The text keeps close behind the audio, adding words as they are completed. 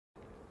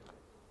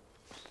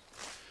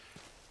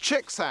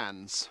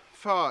Chicksands,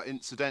 far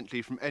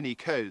incidentally from any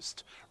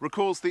coast,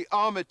 recalls the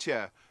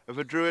armature of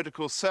a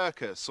druidical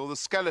circus or the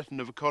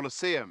skeleton of a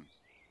colosseum.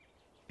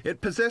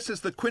 It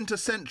possesses the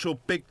quintessential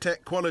big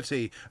tech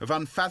quality of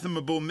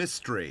unfathomable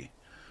mystery,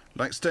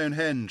 like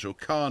Stonehenge or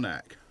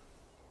Karnak.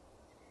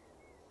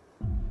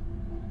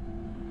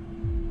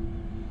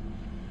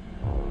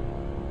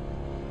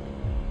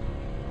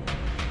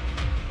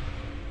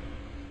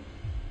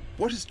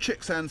 What is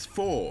Chicksands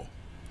for?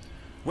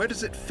 Where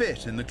does it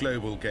fit in the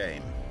global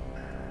game?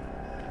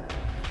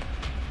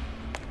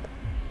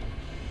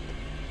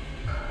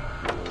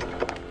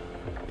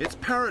 Its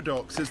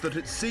paradox is that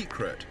it's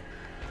secret,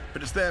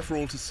 but it's there for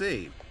all to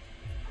see.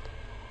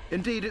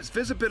 Indeed, its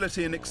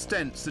visibility and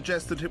extent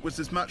suggest that it was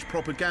as much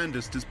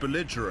propagandist as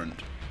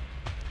belligerent.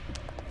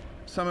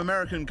 Some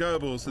American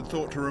Goebbels had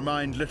thought to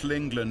remind Little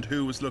England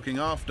who was looking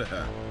after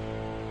her.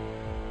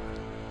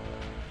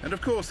 And of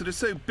course, it is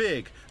so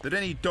big that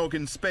any dog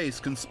in space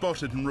can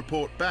spot it and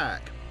report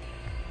back.